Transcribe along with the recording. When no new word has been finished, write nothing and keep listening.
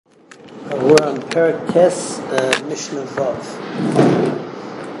We're on Perek Tes, Mishnah Vav.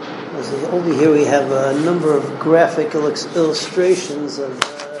 Over here we have a number of graphic illustrations of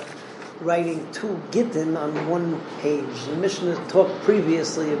writing two gittin on one page. The Mishnah talked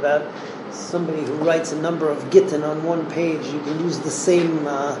previously about somebody who writes a number of gittin on one page. You can use the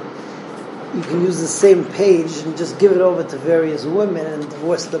same page and just give it over to various women and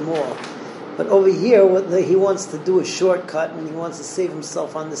divorce them all. But over here, what he wants to do is shortcut, and he wants to save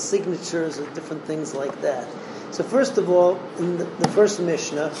himself on the signatures or different things like that. So first of all, in the first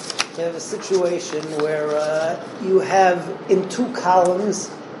Mishnah, you have a situation where you have in two columns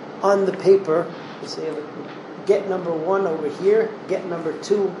on the paper, so you have get number one over here, get number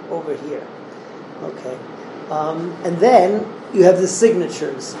two over here. Okay. And then you have the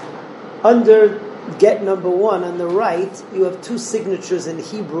signatures. Under get number one on the right, you have two signatures in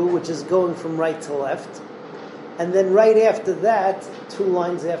Hebrew, which is going from right to left. And then right after that, 2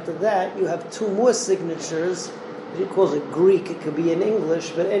 lines after that, you have two more signatures. He calls it Greek. It could be in English,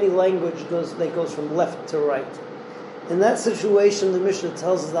 but any language goes from left to right. In that situation, the Mishnah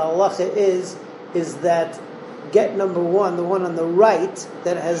tells us the halacha is that get number one, the one on the right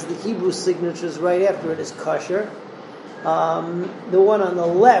that has the Hebrew signatures right after it, is kosher. The one on the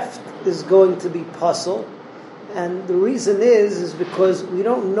left is going to be puzzle, and the reason is because we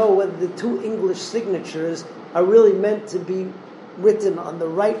don't know whether the two English signatures are really meant to be written on the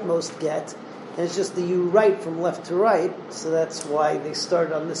rightmost get, and it's just that you write from left to right, so that's why they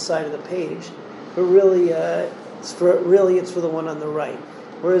start on this side of the page. But really, it's for the one on the right.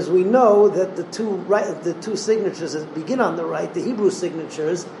 Whereas we know that the two signatures that begin on the right, the Hebrew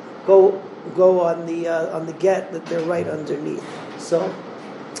signatures, go on the get that they're right underneath. So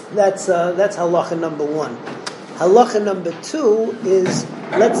that's halacha number one. Halacha number two is,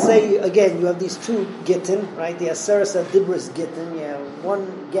 let's say again you have these two gittin, right? The Aseres Adibris gittin. You have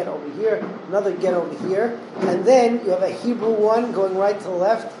one get over here, another get over here, and then you have a Hebrew one going right to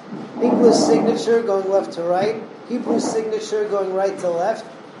left, English signature going left to right, Hebrew signature going right to left,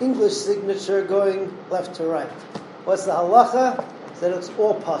 English signature going left to right. What's the halacha? That it's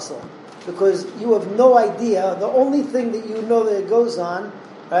all puzzle, because you have no idea. The only thing that you know that it goes on,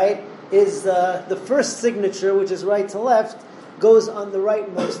 right, is the first signature, which is right to left, goes on the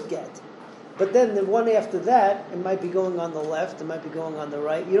rightmost get. But then the one after that, it might be going on the left, it might be going on the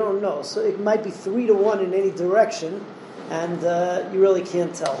right. You don't know. So it might be 3-1 in any direction, and you really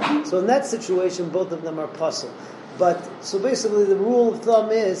can't tell. So in that situation, both of them are puzzle. But so basically, the rule of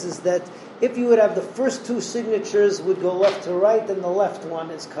thumb is that if you would have the first two signatures would go left to right, then the left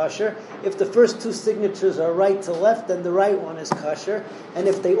one is kosher. If the first two signatures are right to left, then the right one is kosher. And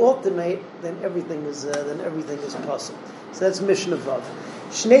if they alternate, then everything is possible. So that's Mishnah Vav.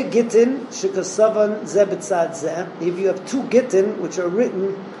 Shnei gittin shekasavan ze b'tzad ze. If you have two gittin which are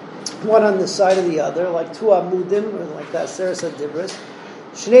written one on the side of the other, like two amudim, or like the Aseres Adibris.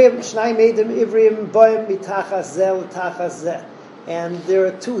 Shnei medim ivrim boim mitachas ze l'tachas ze. And there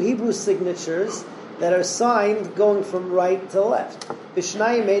are two Hebrew signatures that are signed going from right to left.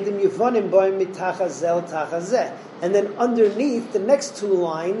 And then underneath, the next two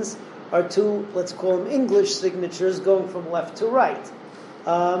lines are two, let's call them English signatures going from left to right.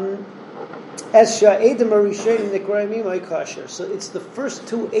 So it's the first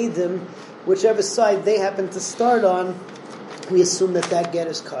two Edim, whichever side they happen to start on, we assume that get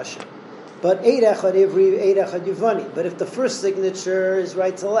is kosher. But Eid Echad Ivri, Eid Echad Yuvani. But if the first signature is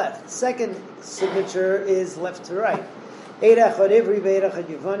right to left, second signature is left to right. Eid Echad Ivri, Eid Echad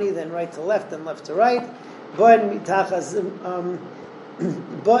Yuvani, then right to left, then left to right. Ba'in mitachaz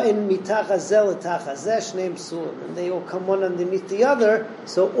zel etachazeh shneim psul. And they all come one underneath the other,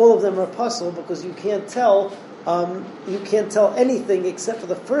 so all of them are puzzle because you can't tell anything except for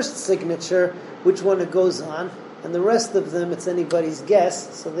the first signature which one it goes on. And the rest of them, it's anybody's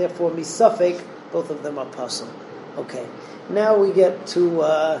guess. So therefore, misafek, both of them are puzzle. Okay. Now we get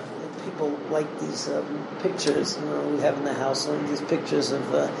to people like these pictures we have in the house. These pictures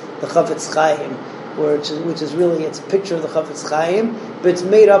of the Chafetz Chaim, which is really, it's a picture of the Chafetz Chaim, but it's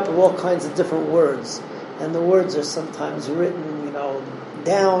made up of all kinds of different words, and the words are sometimes written,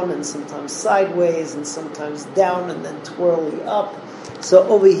 down, and sometimes sideways, and sometimes down and then twirly up. So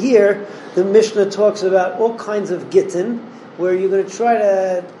over here, the Mishnah talks about all kinds of gittin, where you're going to try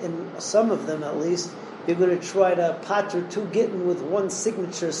to, in some of them at least, you're going to try to pater two gittin with one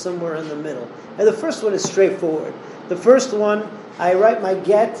signature somewhere in the middle. And the first one is straightforward. The first one, I write my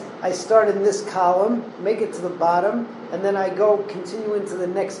get, I start in this column, make it to the bottom, and then I continue into the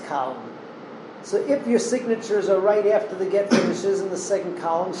next column. So if your signatures are right after the get finishes in the second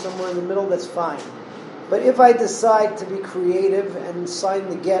column, somewhere in the middle, that's fine. But if I decide to be creative and sign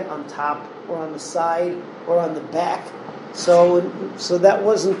the get on top or on the side or on the back, so that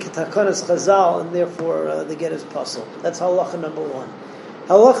wasn't Takanas Chazal, and therefore the get is puzzle. That's halacha number 1.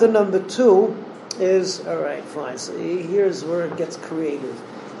 Halacha number 2 is, all right, fine. So here's where it gets creative.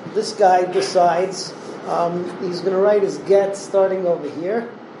 This guy decides he's going to write his get starting over here.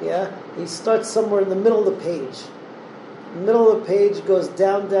 Yeah, he starts somewhere in the middle of the page. The middle of the page goes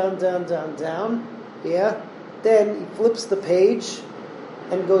down, down, down, down, down. Yeah, then he flips the page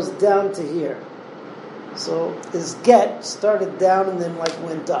and goes down to here. So his get started down and then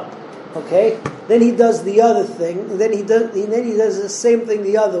went up. Okay, then he does the other thing. And then he does the same thing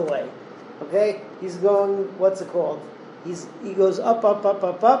the other way. Okay, he's going. What's it called? He goes up, up, up,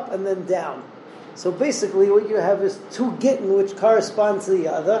 up, up, and then down. So basically, what you have is 2 gittin which correspond to the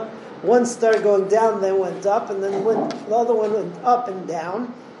other. One started going down, then went up, and then the other one went up and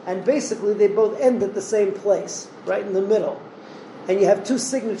down. And basically, they both end at the same place, right in the middle. And you have 2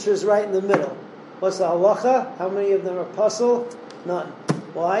 signatures right in the middle. What's the halacha? How many of them are puzzle? None.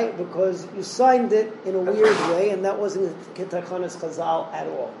 Why? Because you signed it in a weird way, and that wasn't Takanas Chazal at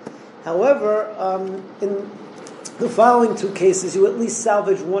all. However, in the following 2 cases, you at least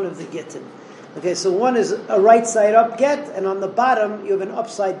salvage one of the gittin. Okay, so one is a right side up get, and on the bottom you have an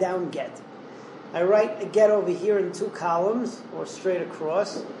upside down get. I write a get over here in 2 columns or straight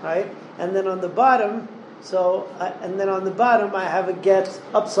across, right? And then on the bottom, I have a get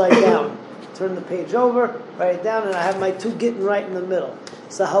upside down. Turn the page over, write it down, and I have my 2 gittin right in the middle.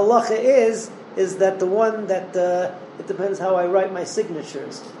 So halacha is that the one that it depends how I write my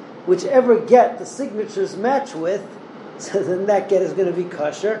signatures. Whichever get the signatures match with, so then that get is going to be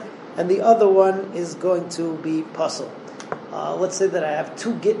kosher, and the other one is going to be puzzle. Let's say that I have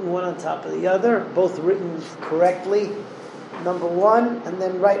 2 gittin, one on top of the other, both written correctly, number 1, and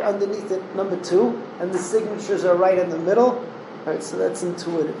then right underneath it, number 2, and the signatures are right in the middle. All right, so that's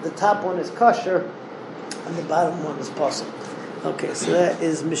intuitive. The top one is kosher, and the bottom one is puzzle. Okay, so that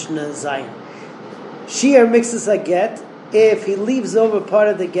is Mishnah Zayin. Shiur mixes a get. If he leaves over part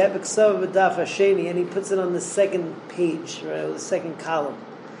of the get, and he puts it on the second page, right, or the second column.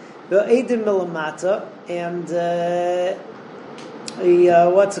 Eidim milamata, and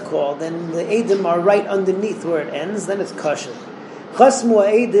what's it called? Then the eidim are right underneath where it ends. Then it's kosher. Chasmu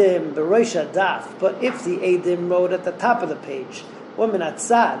eidim b'rosh hadaf. But if the eidim wrote at the top of the page, or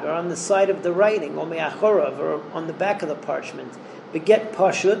minatzad, or on the side of the writing, or me'achorav, or on the back of the parchment, the get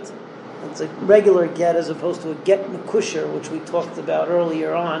pashut. It's a regular get as opposed to a get mekusher, which we talked about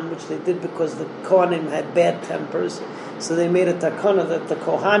earlier on, which they did because the Kohanim had bad tempers. So they made a takana that the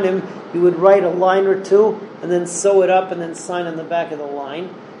Kohanim, you would write a line or 2 and then sew it up and then sign on the back of the line.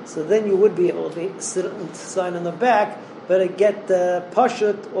 So then you would be able to sign on the back, but a get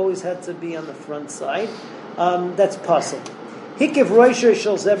pashut always had to be on the front side. That's possible. Hikiv roisha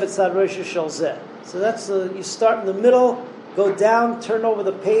shel zeh b'tzad roisha shel zeh. So that's you start in the middle, go down, turn over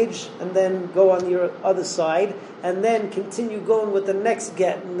the page, and then go on your other side, and then continue going with the next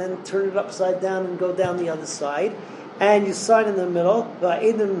get, and then turn it upside down and go down the other side. And you sign in the middle,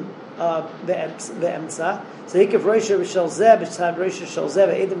 va'edim be'emtza. So hikif roisha b'shel zeh, b'tzad roisha shel zeh,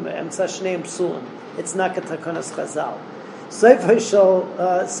 va'edim be'emtza, shneim psulim. It's not katakonas chazal. Seifa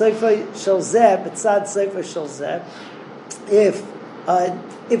shel zeh, b'tzad seifa shel zeh.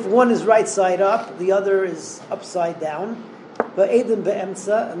 If one is right side up, the other is upside down. But Edim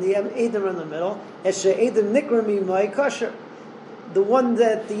be'emtza, and the Edim are in the middle. Eshe Edim nikra mimai kosher. The one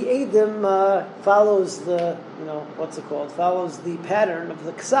that the Edim follows the, follows the pattern of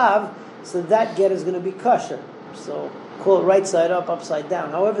the ksav, so that get is going to be kosher. So call it right side up, upside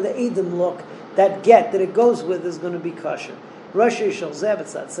down. However the Edim look, that get that it goes with is going to be kosher. Rashi shel zeh,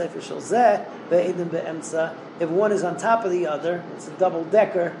 b'tzad sefer shel zeh, ve'edim be'emtza. If one is on top of the other, it's a double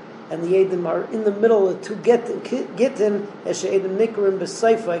decker, and the edim are in the middle of 2 gittin, eshe edim nikrim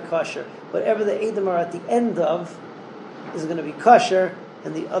b'seifai kosher. Whatever the edim are at the end of is going to be kosher,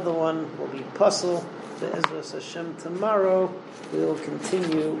 and the other one will be puzzle. Be'ezras Hashem tomorrow we will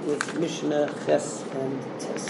continue with Mishnah Ches and Tes.